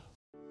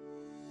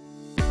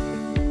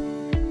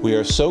We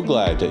are so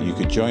glad that you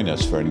could join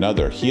us for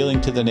another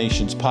Healing to the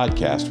Nations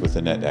podcast with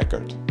Annette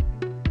Eckert.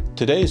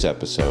 Today's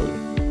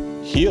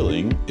episode,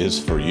 Healing is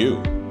for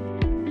You.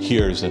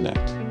 Here's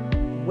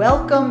Annette.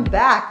 Welcome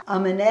back.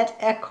 I'm Annette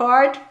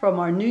Eckert from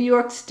our New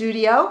York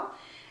studio.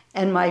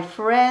 And my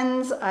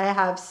friends, I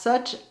have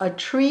such a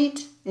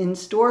treat in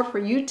store for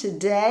you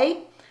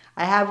today.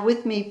 I have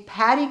with me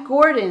Patty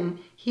Gordon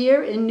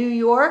here in New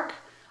York,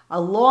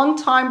 a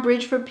longtime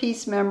Bridge for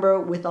Peace member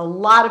with a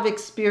lot of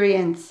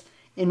experience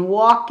in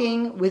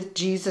walking with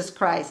Jesus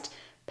Christ.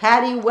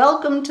 Patty,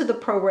 welcome to the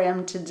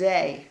program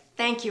today.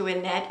 Thank you,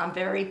 Annette. I'm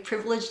very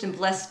privileged and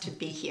blessed to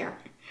be here.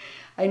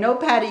 I know,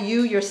 Patty,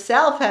 you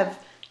yourself have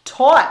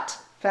taught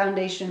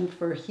Foundation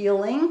for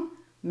Healing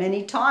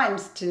many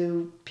times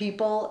to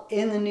people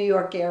in the New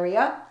York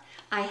area.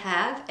 I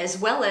have, as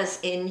well as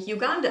in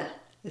Uganda.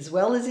 As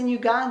well as in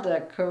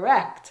Uganda,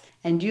 correct.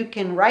 And you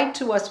can write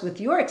to us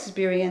with your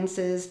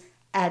experiences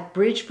at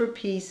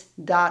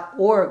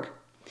bridgeforpeace.org.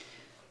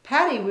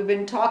 Patty, we've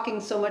been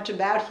talking so much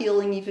about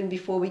healing even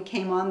before we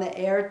came on the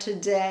air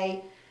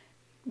today.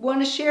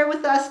 Want to share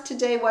with us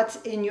today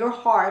what's in your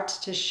heart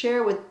to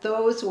share with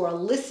those who are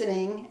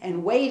listening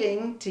and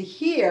waiting to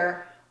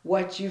hear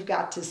what you've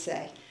got to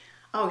say?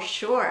 Oh,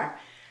 sure.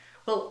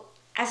 Well,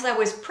 as I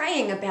was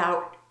praying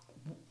about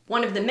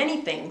one of the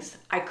many things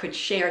I could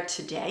share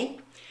today,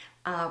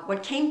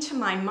 what came to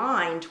my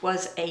mind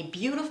was a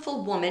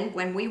beautiful woman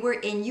when we were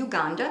in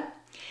Uganda,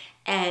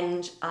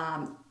 and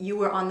you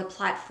were on the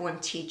platform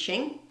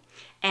teaching,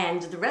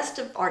 and the rest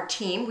of our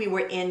team, we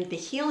were in the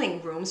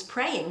healing rooms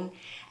praying,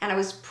 and I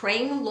was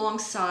praying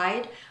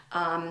alongside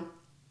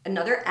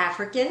another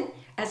African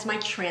as my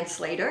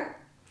translator,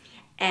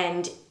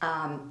 and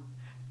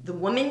the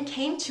woman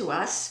came to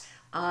us.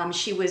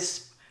 She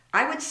was,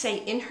 I would say,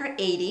 in her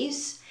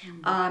 80s.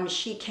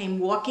 She came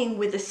walking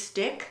with a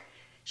stick.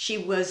 She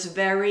was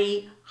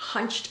very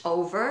hunched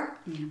over.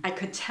 I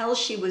could tell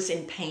she was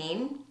in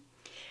pain.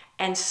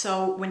 And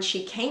so when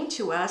she came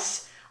to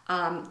us,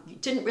 you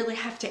didn't really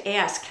have to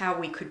ask how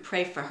we could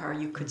pray for her.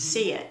 You could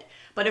see it.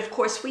 But of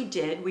course we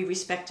did. We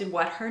respected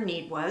what her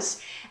need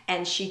was.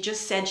 And she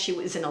just said she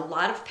was in a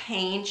lot of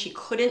pain. She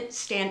couldn't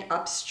stand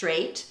up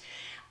straight.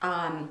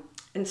 And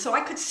so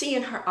I could see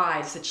in her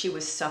eyes that she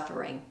was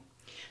suffering.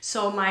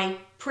 So my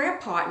prayer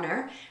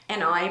partner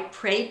and I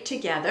prayed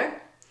together.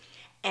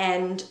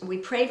 And we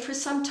prayed for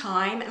some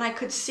time. And I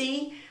could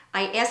see,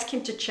 I asked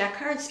him to check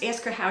her,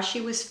 ask her how she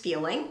was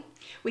feeling.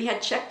 We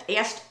had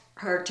asked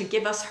her to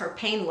give us her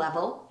pain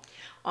level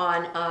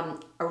on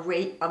a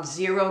rate of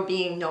 0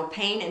 being no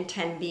pain and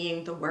 10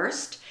 being the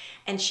worst.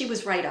 And she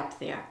was right up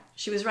there.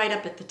 She was right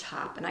up at the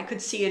top, and I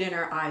could see it in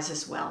her eyes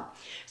as well.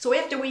 So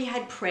after we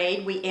had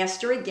prayed, we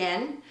asked her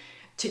again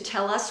to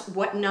tell us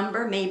what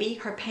number maybe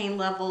her pain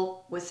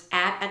level was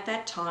at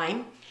that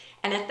time.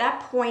 And at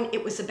that point,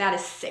 it was about a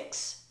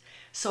 6.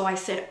 So I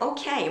said,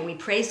 okay, and we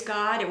praised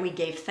God and we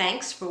gave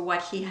thanks for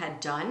what he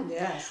had done.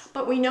 Yes.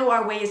 But we know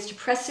our way is to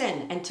press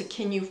in and to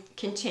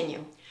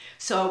continue.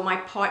 So my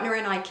partner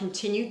and I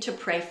continued to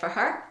pray for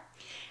her.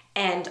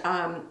 And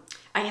I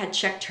had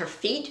checked her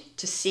feet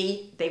to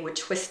see they were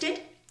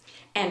twisted.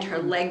 And her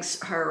legs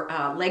were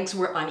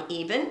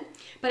uneven.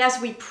 But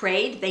as we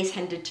prayed, they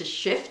tended to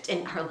shift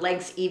and her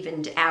legs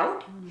evened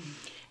out.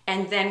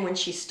 And then when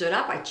she stood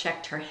up, I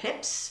checked her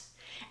hips.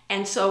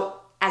 And so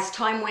as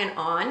time went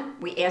on,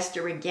 we asked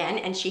her again,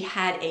 and she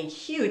had a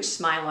huge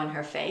smile on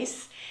her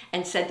face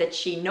and said that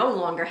she no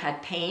longer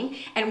had pain.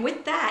 And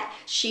with that,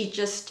 she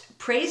just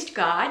praised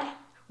God,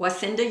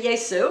 Wasenda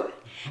Yesu,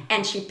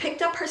 and she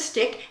picked up her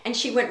stick and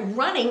she went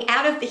running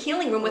out of the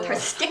healing room with her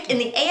stick in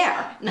the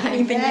air, not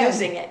even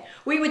using it.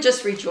 We were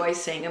just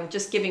rejoicing. I'm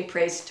just giving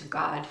praise to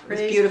God. It was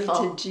beautiful.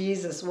 Praise to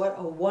Jesus. What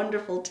a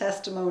wonderful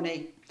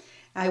testimony.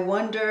 I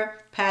wonder,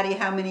 Patty,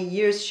 how many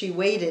years she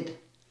waited.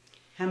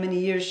 How many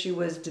years she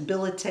was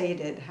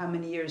debilitated, how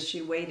many years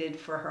she waited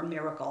for her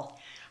miracle.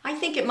 I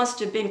think it must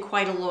have been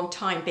quite a long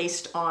time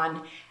based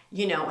on,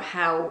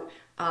 how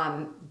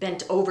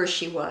bent over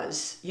she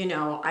was.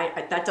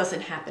 That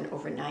doesn't happen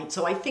overnight.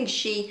 So I think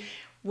she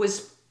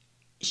was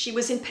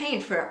in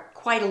pain for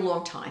quite a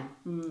long time.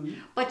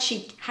 But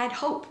she had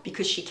hope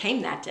because she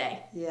came that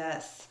day.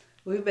 Yes.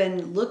 We've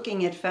been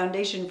looking at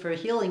Foundation for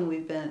Healing.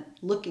 We've been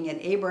looking at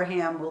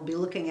Abraham. We'll be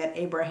looking at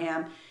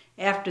Abraham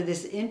after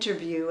this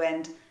interview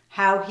and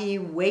how he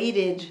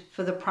waited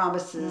for the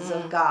promises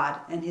of God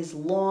and his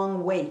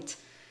long wait.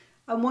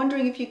 I'm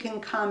wondering if you can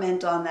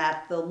comment on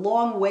that, the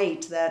long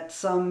wait that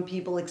some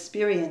people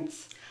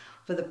experience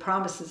for the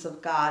promises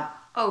of God.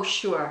 Oh,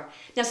 sure.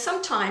 Now,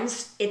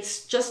 sometimes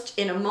it's just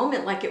in a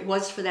moment like it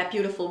was for that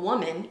beautiful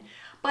woman,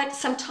 but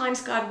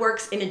sometimes God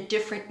works in a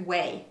different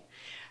way.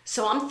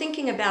 So I'm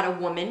thinking about a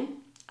woman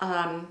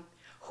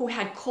who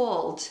had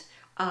called.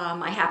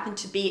 I happened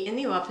to be in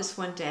the office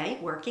one day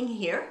working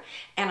here,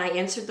 and I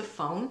answered the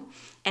phone,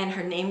 and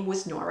her name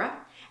was Nora,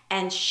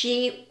 and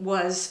she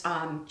was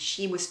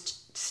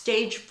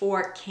stage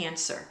 4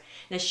 cancer.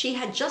 Now, she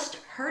had just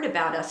heard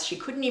about us. She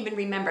couldn't even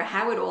remember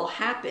how it all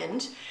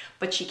happened,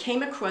 but she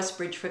came across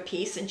Bridge for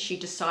Peace and she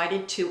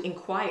decided to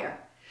inquire.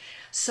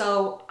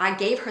 So I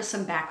gave her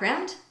some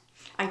background.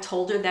 I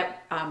told her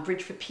that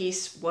Bridge for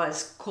Peace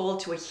was called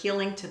to a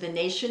healing to the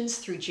nations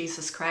through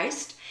Jesus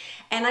Christ.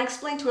 And I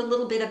explained to her a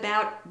little bit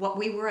about what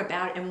we were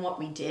about and what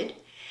we did.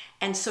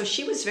 And so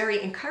she was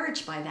very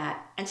encouraged by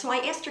that. And so I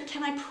asked her,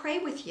 can I pray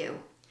with you?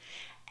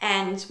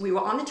 And we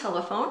were on the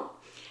telephone,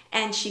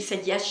 and she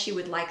said, yes, she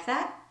would like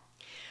that.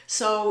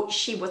 So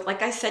she was,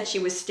 like I said, she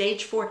was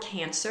stage 4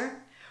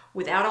 cancer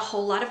without a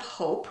whole lot of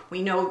hope.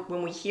 We know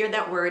when we hear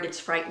that word, it's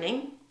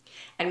frightening.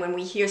 And when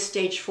we hear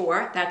stage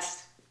 4,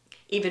 that's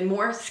even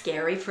more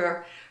scary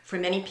for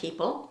many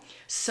people.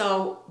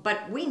 So,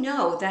 but we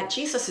know that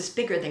Jesus is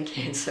bigger than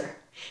cancer.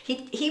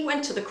 He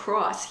went to the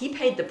cross. He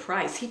paid the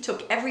price. He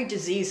took every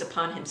disease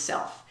upon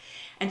himself.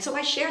 And so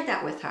I shared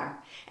that with her.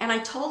 And I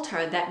told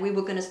her that we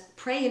were going to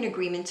pray in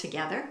agreement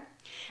together.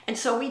 And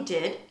so we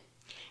did.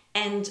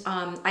 And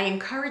I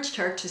encouraged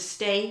her to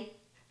stay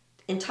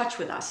in touch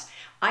with us.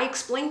 I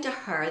explained to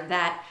her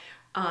that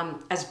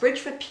as Bridge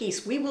for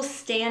Peace, we will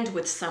stand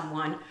with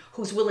someone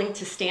who's willing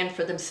to stand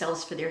for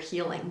themselves for their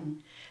healing. Mm-hmm.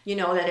 You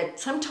know, that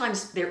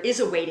sometimes there is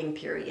a waiting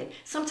period.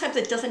 Sometimes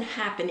it doesn't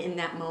happen in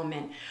that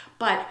moment,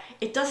 but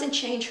it doesn't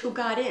change who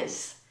God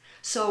is.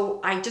 So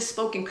I just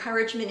spoke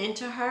encouragement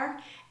into her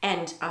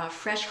and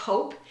fresh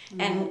hope,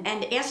 mm-hmm.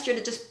 and asked her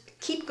to just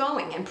keep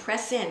going and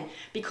press in,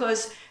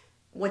 because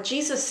what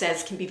Jesus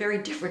says can be very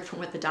different from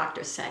what the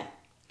doctors say.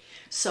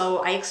 So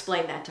I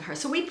explained that to her.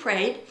 So we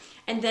prayed,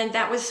 and then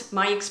that was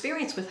my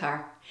experience with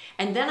her.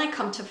 And then I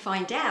come to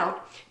find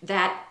out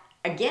that,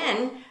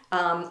 again,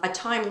 a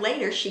time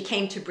later, she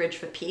came to Bridge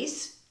for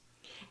Peace,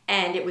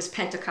 and it was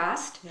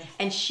Pentecost, yes.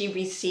 And she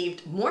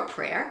received more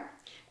prayer,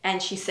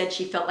 and she said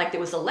she felt like there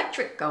was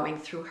electric going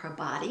through her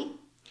body,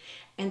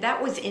 and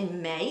that was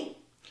in May.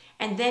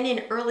 And then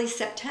in early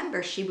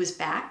September, she was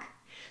back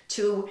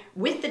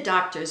with the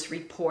doctor's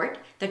report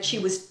that she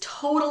was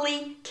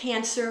totally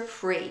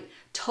cancer-free,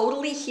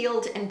 totally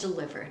healed and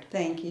delivered.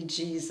 Thank you,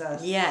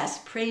 Jesus.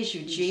 Yes, praise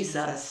you,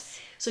 Jesus.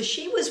 So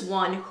she was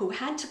one who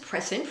had to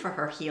press in for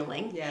her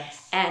healing.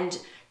 Yes. And,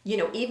 you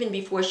know, even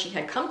before she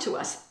had come to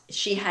us,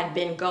 she had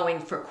been going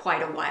for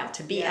quite a while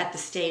to be at the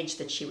stage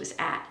that she was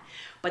at.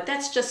 But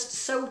that's just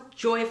so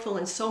joyful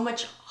and so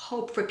much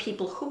hope for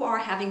people who are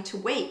having to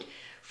wait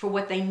for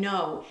what they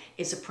know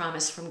is a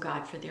promise from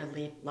God for their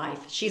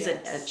life. She's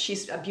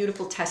a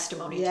beautiful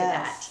testimony to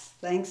that.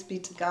 Thanks be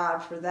to God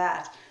for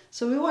that.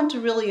 So we want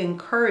to really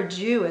encourage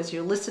you as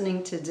you're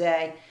listening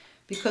today,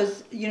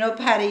 because, you know,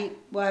 Patty,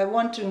 what I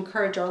want to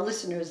encourage our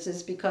listeners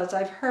is because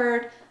I've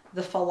heard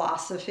the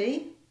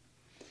philosophy.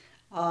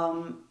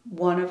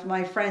 One of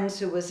my friends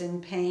who was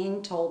in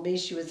pain told me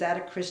she was at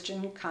a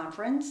Christian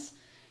conference.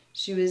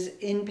 She was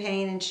in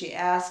pain and she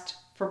asked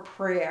for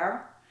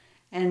prayer,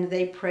 and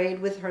they prayed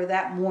with her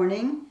that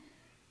morning.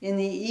 In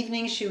the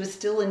evening, she was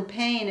still in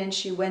pain and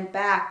she went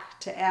back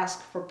to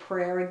ask for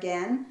prayer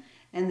again,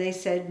 and they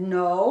said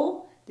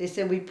no. They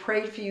said, we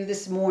prayed for you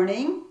this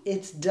morning,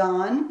 it's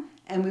done,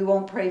 and we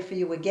won't pray for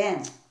you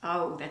again.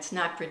 Oh, that's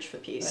not Bridge for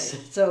Peace.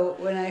 Right. So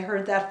when I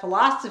heard that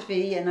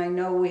philosophy, and I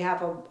know we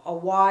have a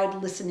wide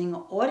listening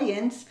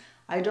audience,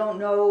 I don't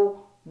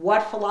know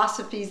what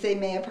philosophies they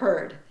may have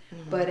heard.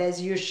 Mm-hmm. But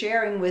as you're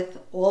sharing with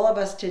all of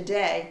us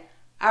today,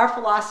 our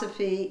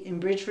philosophy in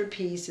Bridge for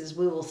Peace is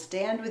we will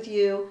stand with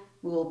you,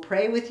 we will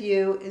pray with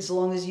you as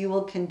long as you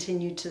will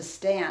continue to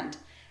stand.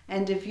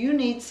 And if you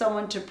need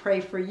someone to pray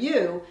for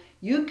you,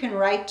 you can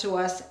write to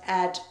us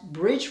at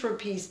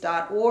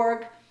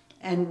bridgeforpeace.org,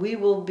 and we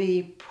will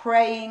be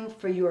praying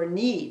for your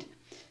need.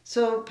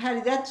 So,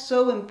 Patty, that's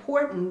so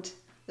important,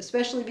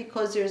 especially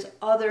because there's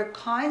other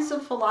kinds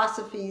of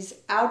philosophies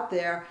out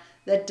there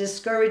that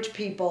discourage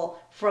people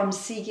from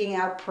seeking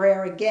out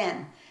prayer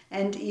again,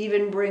 and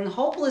even bring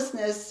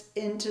hopelessness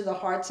into the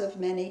hearts of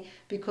many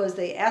because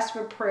they ask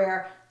for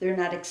prayer, they're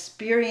not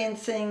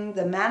experiencing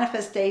the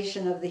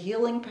manifestation of the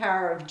healing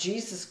power of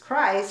Jesus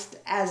Christ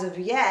as of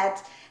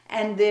yet,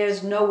 and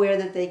there's nowhere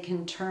that they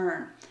can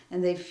turn,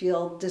 and they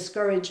feel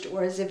discouraged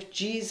or as if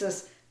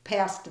Jesus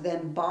passed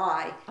them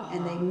by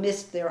and they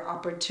missed their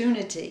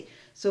opportunity.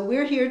 So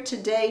we're here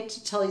today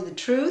to tell you the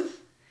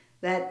truth,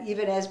 that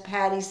even as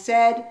Patty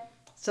said,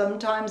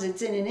 sometimes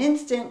it's in an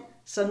instant,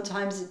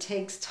 sometimes it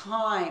takes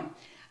time.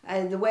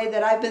 And the way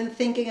that I've been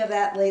thinking of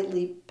that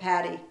lately,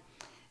 Patty,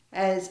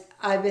 as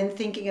I've been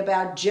thinking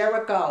about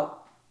Jericho,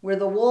 where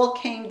the wall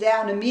came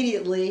down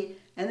immediately,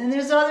 and then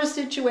there's other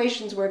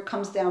situations where it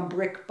comes down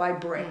brick by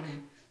brick. Mm-hmm.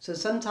 So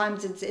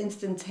sometimes it's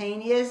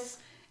instantaneous,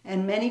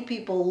 and many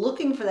people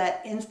looking for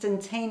that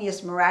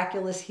instantaneous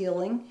miraculous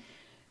healing,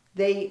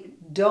 they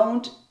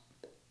don't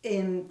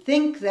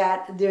think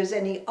that there's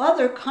any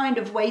other kind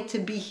of way to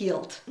be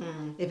healed.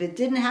 Mm-hmm. If it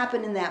didn't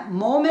happen in that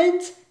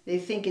moment, they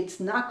think it's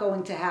not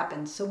going to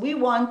happen. So we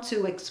want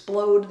to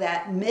explode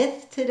that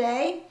myth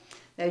today,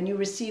 that when you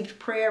received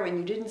prayer and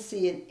you didn't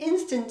see an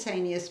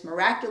instantaneous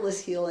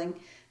miraculous healing,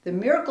 the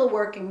miracle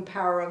working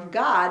power of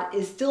God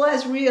is still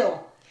as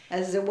real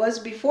as it was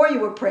before you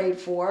were prayed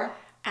for.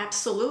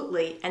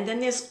 Absolutely. And then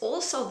there's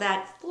also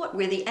that thought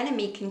where the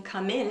enemy can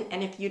come in,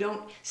 and if you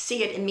don't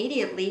see it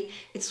immediately,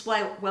 it's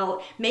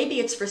well, maybe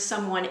it's for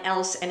someone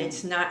else and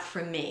it's not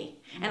for me.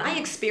 And I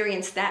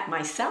experienced that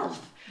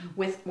myself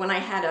with when I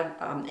had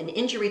an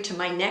injury to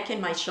my neck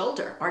and my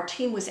shoulder. Our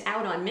team was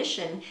out on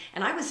mission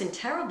and I was in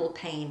terrible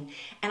pain,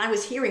 and I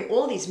was hearing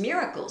all these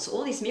miracles,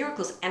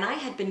 and I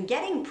had been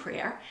getting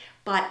prayer,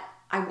 but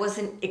I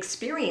wasn't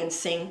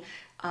experiencing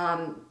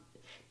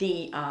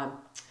the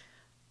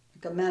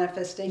a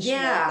manifestation of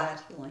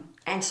that healing.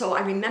 And so I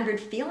remembered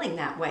feeling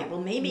that way.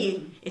 Well,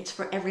 maybe it's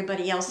for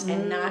everybody else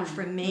and not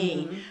for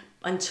me.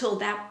 Until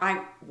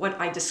what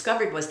I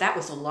discovered was that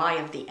was a lie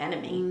of the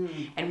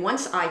enemy. And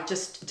once I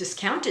just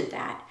discounted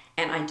that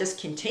and I just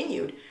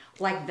continued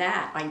like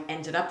that, I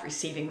ended up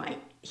receiving my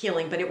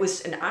healing. But it was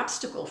an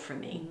obstacle for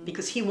me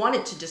because he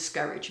wanted to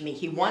discourage me.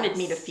 He wanted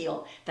me to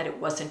feel that it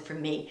wasn't for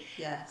me.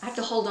 Yes. I have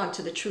to hold on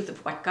to the truth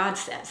of what God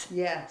says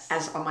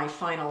as my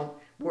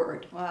final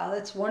word. Wow,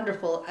 that's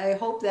wonderful. I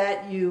hope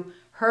that you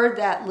heard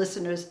that,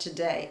 listeners,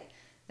 today.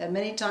 That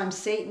many times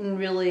Satan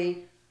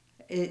really,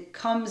 it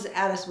comes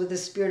at us with a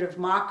spirit of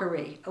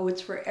mockery. Oh,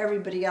 it's for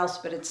everybody else,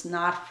 but it's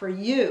not for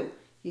you.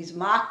 He's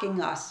mocking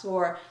us.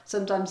 Or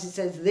sometimes he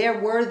says, they're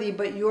worthy,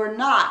 but you're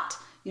not.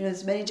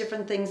 There's many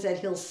different things that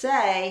he'll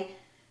say.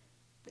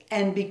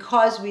 And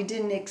because we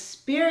didn't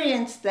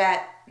experience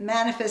that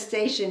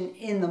manifestation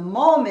in the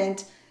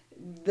moment,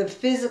 the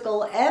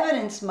physical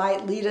evidence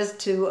might lead us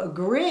to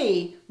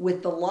agree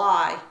with the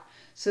lie.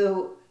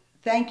 So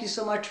thank you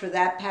so much for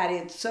that, Patty.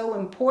 It's so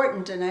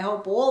important, and I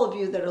hope all of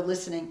you that are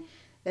listening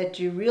that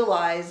you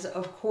realize,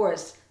 of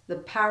course, the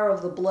power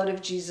of the blood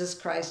of Jesus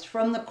Christ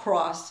from the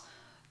cross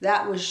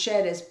that was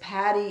shed, as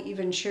Patty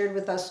even shared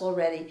with us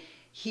already.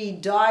 He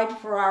died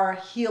for our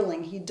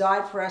healing. He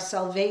died for our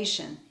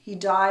salvation. He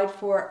died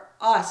for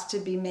us to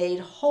be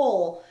made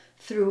whole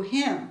through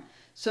him.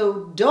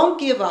 So don't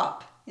give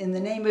up. In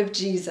the name of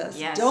Jesus.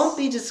 Yes. Don't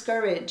be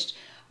discouraged.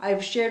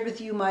 I've shared with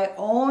you my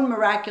own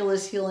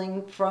miraculous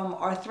healing from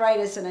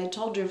arthritis, and I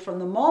told you from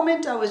the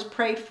moment I was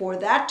prayed for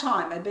that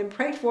time, I've been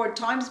prayed for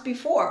times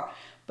before,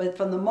 but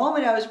from the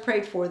moment I was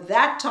prayed for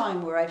that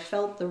time where I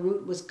felt the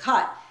root was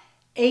cut,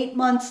 8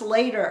 months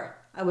later,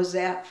 I was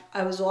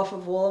off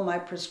of all of my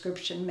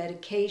prescription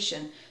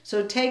medication.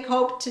 So take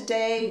hope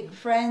today,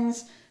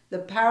 friends. The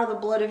power of the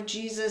blood of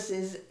Jesus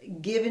is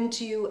given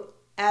to you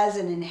as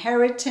an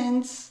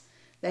inheritance,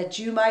 that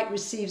you might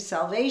receive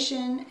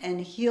salvation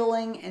and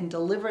healing and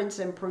deliverance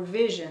and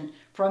provision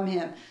from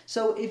him.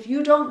 So if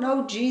you don't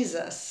know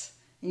Jesus,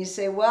 and you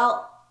say,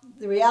 well,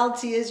 the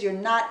reality is you're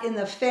not in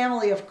the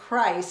family of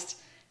Christ,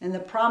 and the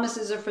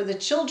promises are for the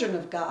children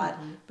of God,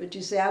 but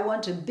you say, I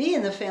want to be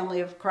in the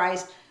family of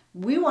Christ,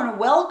 we want to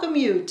welcome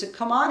you to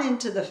come on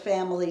into the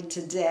family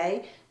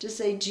today, to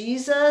say,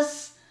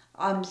 Jesus,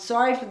 I'm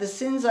sorry for the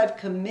sins I've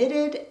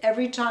committed.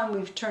 Every time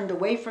we've turned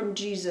away from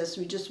Jesus,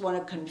 we just want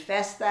to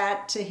confess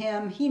that to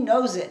him. He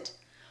knows it,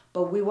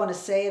 but we want to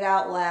say it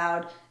out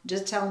loud.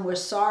 Just tell him we're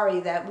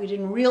sorry that we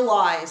didn't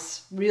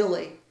realize,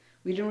 really.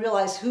 We didn't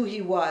realize who he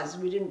was.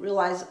 We didn't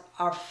realize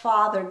our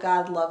Father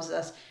God loves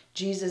us.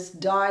 Jesus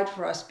died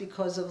for us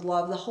because of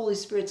love. The Holy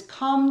Spirit's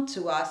come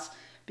to us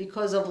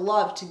because of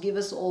love to give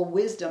us all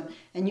wisdom.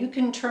 And you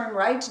can turn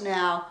right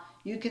now.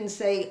 You can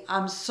say,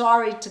 I'm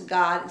sorry to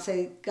God, and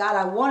say, God,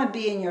 I want to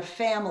be in your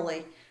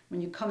family. When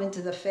you come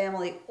into the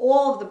family,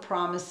 all of the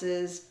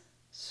promises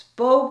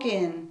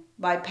spoken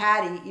by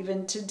Patty,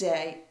 even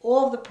today,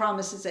 all of the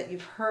promises that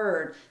you've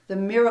heard, the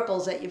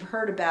miracles that you've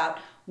heard about,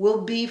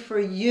 will be for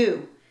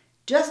you.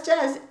 Just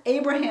as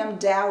Abraham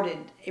doubted.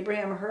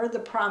 Abraham heard the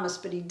promise,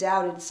 but he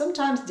doubted.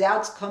 Sometimes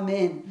doubts come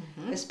in,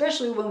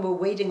 especially when we're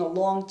waiting a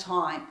long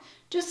time.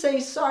 Just say,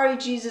 sorry,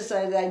 Jesus,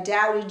 I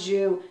doubted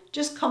you.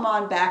 Just come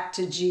on back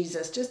to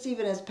Jesus. Just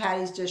even as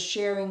Patty's just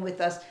sharing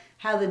with us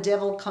how the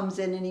devil comes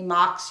in and he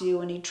mocks you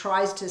and he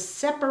tries to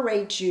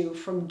separate you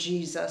from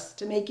Jesus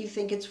to make you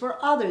think it's for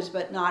others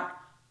but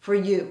not for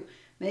you.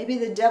 Maybe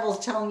the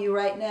devil's telling you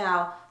right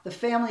now, the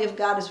family of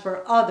God is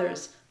for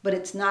others, but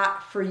it's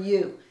not for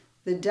you.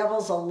 The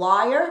devil's a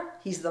liar.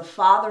 He's the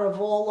father of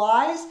all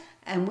lies.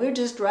 And we're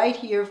just right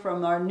here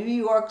from our New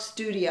York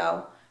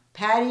studio,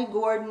 Patty,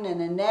 Gordon,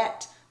 and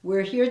Annette.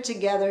 We're here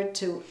together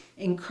to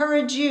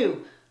encourage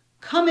you.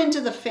 Come into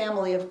the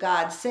family of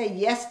God. Say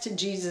yes to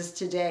Jesus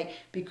today,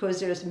 because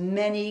there's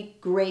many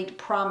great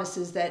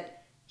promises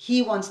that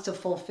he wants to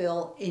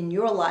fulfill in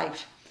your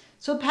life.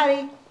 So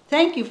Patty,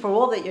 thank you for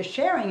all that you're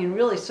sharing, and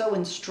really so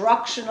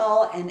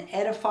instructional and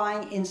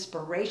edifying,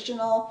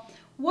 inspirational.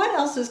 What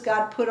else has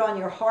God put on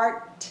your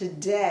heart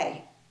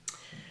today?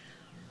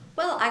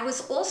 Well, I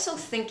was also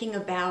thinking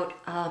about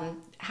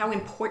how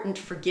important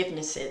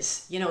forgiveness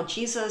is. You know,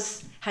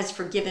 Jesus has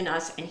forgiven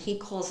us and he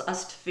calls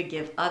us to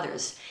forgive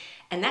others.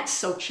 And that's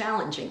so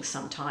challenging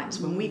sometimes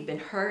when we've been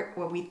hurt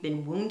or we've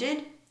been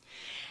wounded.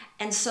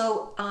 And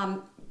so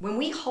when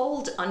we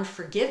hold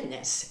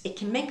unforgiveness, it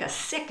can make us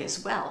sick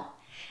as well.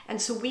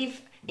 And so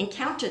we've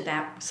encountered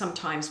that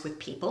sometimes with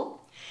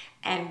people.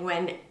 And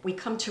when we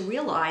come to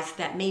realize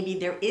that maybe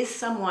there is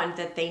someone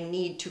that they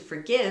need to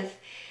forgive,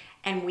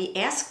 and we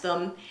ask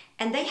them,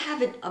 and they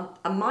have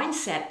a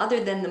mindset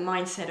other than the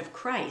mindset of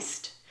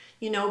Christ.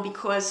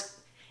 Because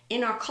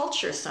in our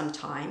culture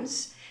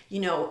sometimes,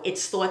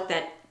 it's thought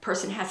that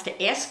person has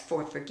to ask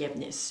for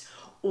forgiveness,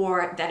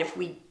 or that if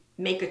we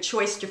make a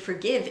choice to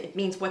forgive, it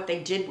means what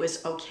they did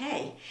was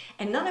okay.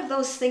 And none of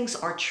those things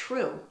are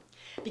true,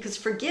 because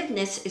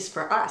forgiveness is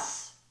for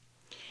us,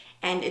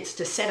 and it's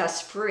to set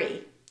us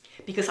free.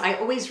 Because I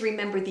always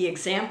remember the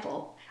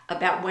example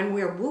about when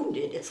we're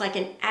wounded, it's like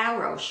an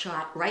arrow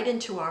shot right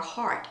into our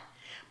heart.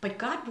 But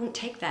God won't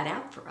take that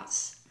out for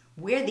us.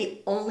 We're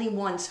the only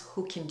ones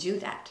who can do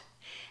that.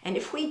 And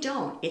if we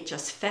don't, it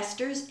just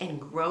festers and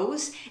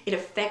grows. It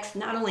affects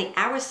not only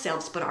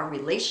ourselves, but our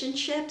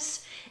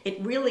relationships.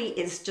 It really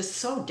is just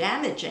so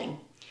damaging.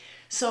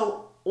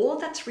 So all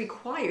that's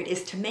required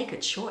is to make a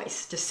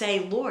choice, to say,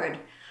 Lord,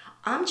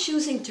 I'm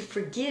choosing to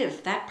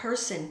forgive that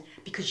person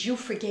because you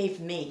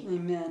forgave me.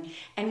 Amen.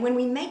 And when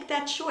we make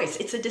that choice,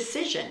 it's a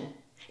decision.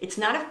 It's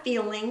not a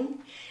feeling.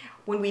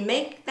 When we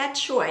make that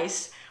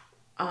choice,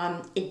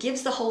 it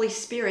gives the Holy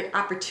Spirit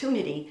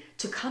opportunity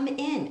to come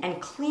in and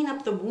clean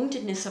up the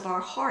woundedness of our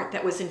heart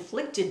that was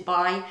inflicted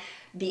by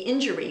the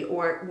injury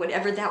or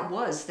whatever that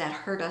was that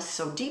hurt us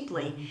so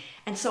deeply. Mm-hmm.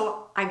 And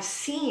so I've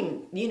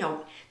seen,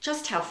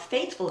 just how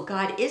faithful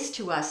God is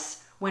to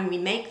us when we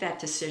make that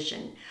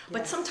decision. Yes.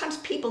 But sometimes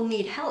people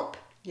need help.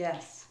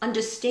 Yes.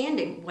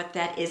 Understanding what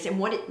that is and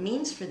what it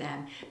means for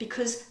them,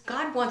 because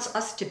God wants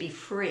us to be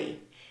free.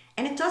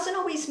 And it doesn't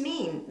always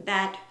mean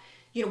that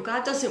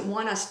God doesn't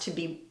want us to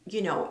be,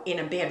 in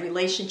a bad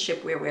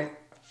relationship where we're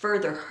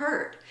further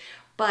hurt,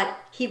 but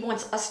he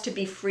wants us to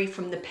be free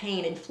from the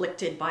pain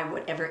inflicted by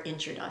whatever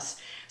injured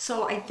us.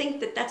 So I think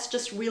that that's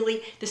just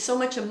really, there's so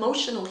much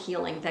emotional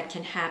healing that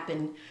can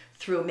happen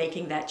through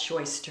making that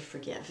choice to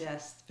forgive.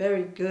 Yes,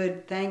 very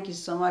good. Thank you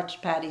so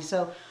much, Patty.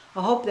 So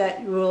I hope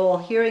that you're all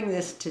hearing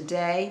this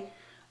today.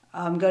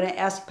 I'm going to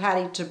ask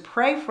Patty to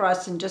pray for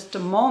us in just a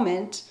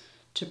moment,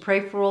 to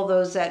pray for all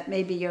those that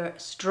maybe you're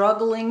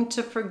struggling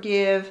to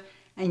forgive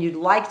and you'd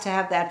like to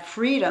have that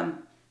freedom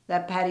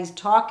that Patty's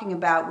talking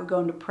about. We're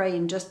going to pray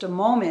in just a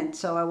moment,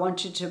 so I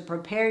want you to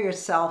prepare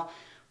yourself.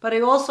 But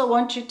I also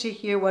want you to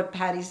hear what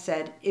Patty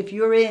said. If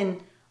you're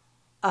in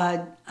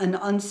an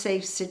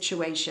unsafe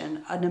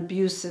situation, an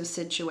abusive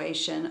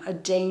situation, a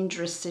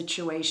dangerous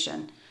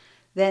situation,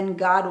 then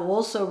God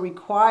also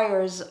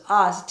requires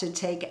us to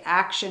take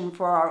action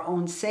for our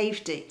own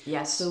safety.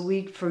 Yes. So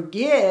we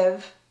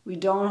forgive. We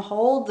don't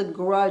hold the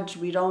grudge.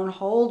 We don't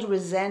hold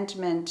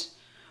resentment.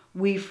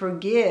 We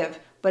forgive.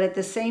 But at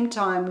the same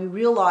time, we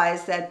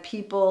realize that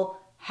people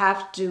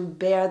have to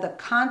bear the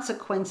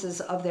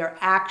consequences of their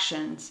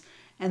actions.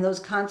 And those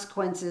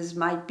consequences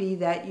might be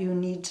that you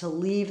need to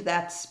leave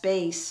that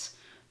space.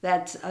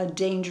 That's a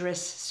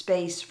dangerous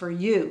space for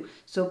you.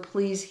 So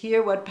please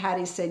hear what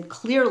Patty said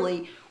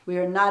clearly. We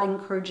are not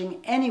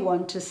encouraging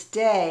anyone to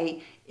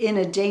stay in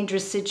a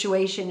dangerous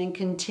situation and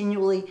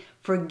continually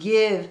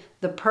forgive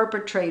the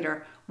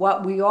perpetrator.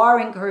 What we are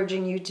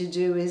encouraging you to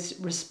do is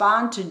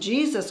respond to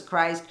Jesus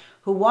Christ,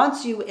 who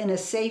wants you in a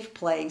safe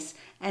place,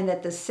 and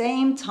at the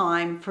same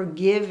time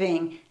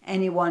forgiving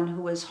anyone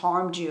who has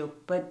harmed you,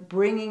 but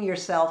bringing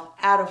yourself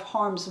out of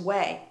harm's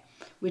way,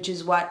 which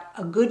is what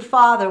a good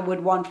father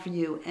would want for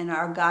you, and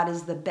our God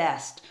is the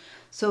best.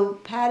 So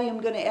Patty,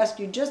 I'm going to ask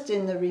you just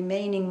in the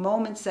remaining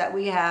moments that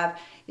we have,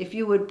 if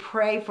you would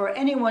pray for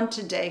anyone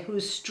today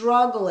who's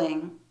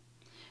struggling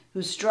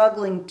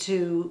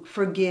to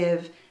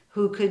forgive,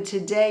 who could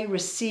today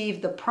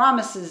receive the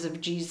promises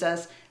of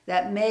Jesus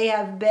that may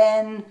have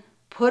been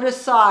put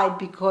aside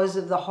because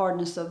of the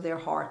hardness of their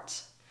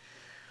hearts.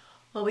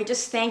 Well, we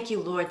just thank you,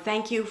 Lord.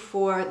 Thank you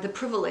for the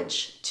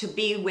privilege to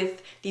be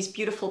with these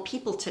beautiful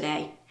people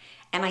today.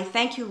 And I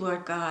thank you,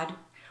 Lord God,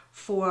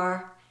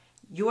 for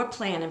your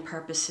plan and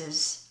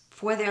purposes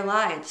for their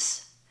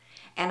lives.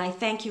 And I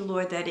thank you,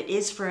 Lord, that it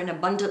is for an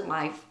abundant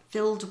life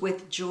filled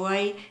with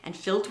joy and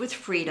filled with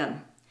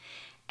freedom.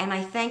 And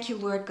I thank you,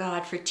 Lord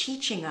God, for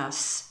teaching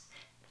us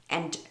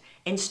and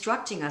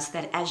instructing us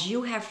that as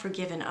you have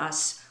forgiven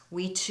us,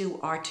 we too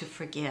are to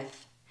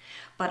forgive.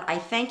 But I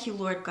thank you,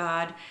 Lord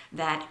God,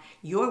 that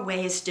your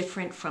way is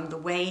different from the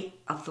way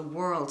of the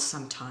world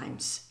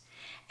sometimes.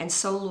 And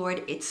so,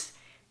 Lord, it's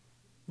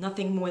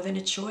nothing more than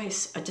a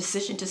choice, a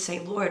decision to say,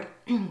 Lord,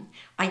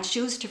 I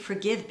choose to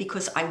forgive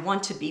because I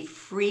want to be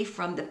free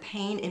from the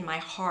pain in my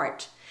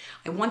heart.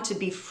 I want to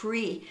be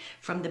free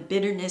from the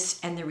bitterness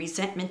and the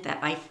resentment that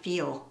I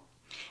feel.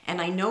 And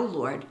I know,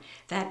 Lord,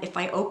 that if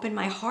I open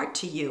my heart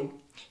to you,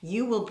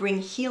 you will bring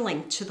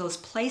healing to those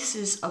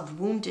places of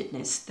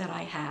woundedness that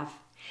I have.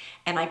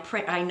 And I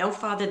pray, I know,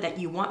 Father, that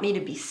you want me to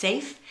be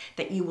safe,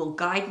 that you will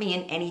guide me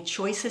in any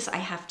choices I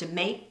have to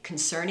make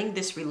concerning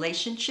this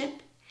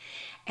relationship,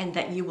 and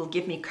that you will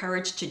give me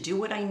courage to do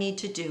what I need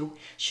to do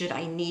should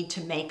I need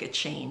to make a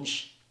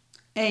change.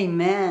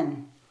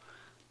 Amen.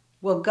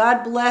 Well,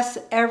 God bless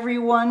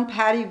everyone.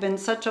 Patty, you've been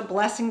such a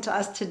blessing to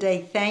us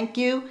today. Thank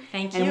you.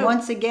 Thank you. And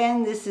once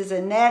again, this is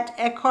Annette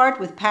Eckhart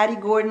with Patty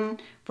Gordon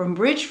from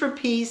Bridge for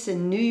Peace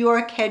in New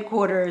York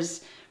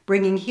headquarters,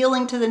 bringing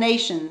healing to the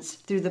nations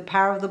through the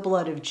power of the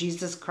blood of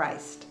Jesus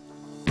Christ.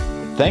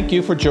 Thank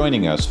you for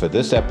joining us for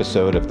this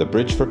episode of the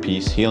Bridge for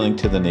Peace Healing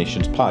to the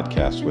Nations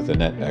podcast with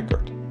Annette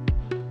Eckert.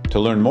 To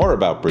learn more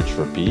about Bridge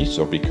for Peace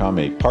or become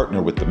a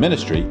partner with the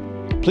ministry,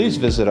 please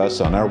visit us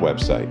on our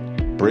website,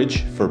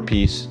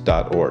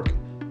 bridgeforpeace.org.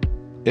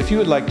 If you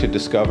would like to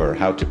discover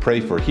how to pray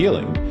for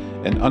healing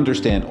and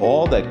understand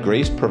all that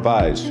grace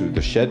provides through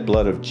the shed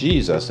blood of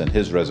Jesus and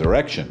his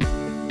resurrection,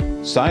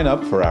 sign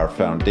up for our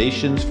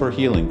Foundations for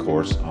Healing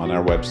course on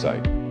our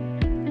website.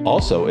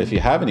 Also, if you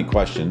have any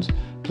questions,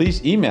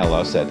 please email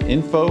us at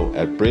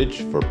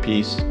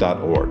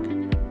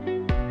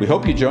info@bridgeforpeace.org. We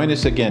hope you join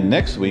us again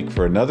next week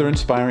for another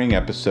inspiring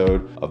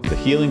episode of the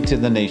Healing to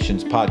the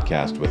Nations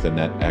podcast with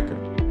Annette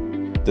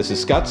Eckert. This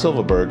is Scott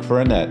Silverberg for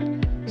Annette,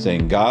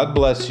 saying God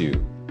bless you,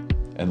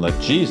 and let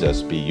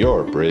Jesus be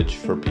your bridge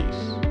for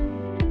peace.